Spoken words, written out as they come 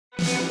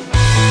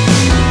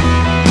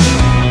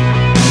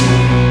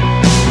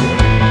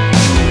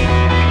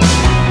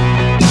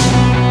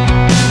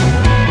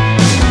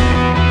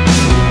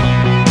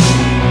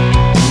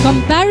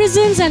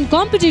Presence and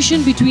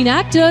competition between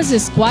actors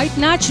is quite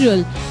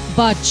natural,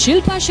 but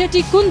Shilpa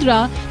Shetty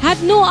Kundra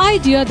had no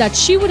idea that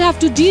she would have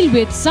to deal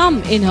with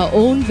some in her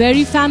own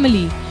very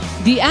family.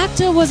 The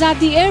actor was at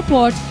the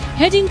airport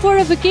heading for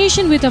a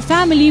vacation with her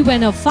family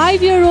when her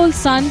 5-year-old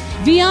son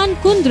Vian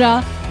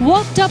Kundra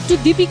walked up to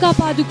Deepika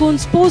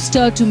Padukone's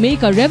poster to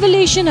make a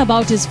revelation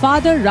about his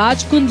father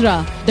Raj Kundra.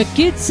 The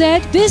kid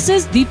said, "This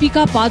is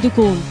Deepika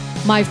Padukone,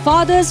 my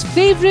father's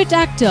favorite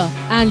actor,"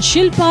 and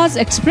Shilpa's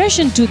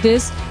expression to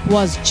this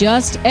was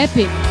just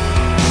epic.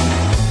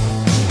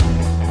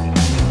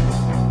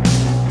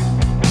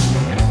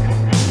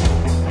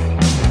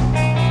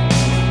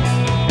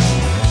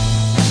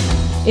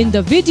 In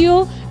the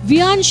video,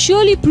 Vian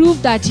surely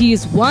proved that he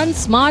is one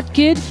smart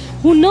kid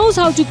who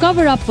knows how to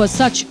cover up for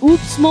such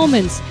oops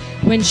moments.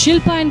 When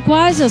Shilpa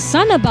inquires her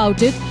son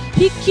about it,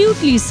 he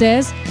cutely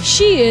says,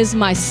 "She is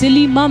my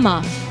silly mama,"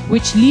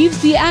 which leaves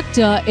the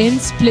actor in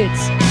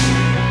splits.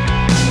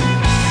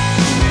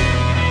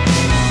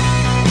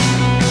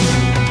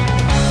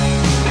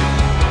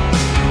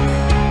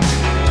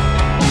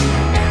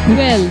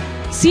 Well,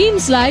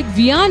 seems like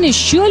Vian is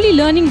surely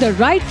learning the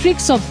right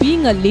tricks of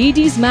being a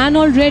ladies' man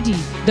already.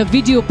 The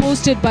video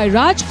posted by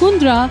Raj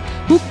Kundra,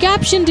 who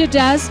captioned it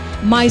as,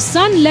 "My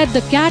son let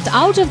the cat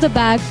out of the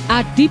bag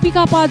at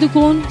Deepika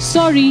Padukone,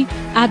 sorry,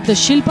 at the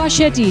Shilpa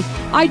Shetty.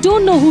 I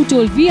don't know who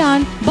told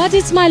Vian, but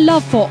it's my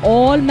love for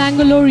all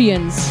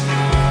Mangaloreans."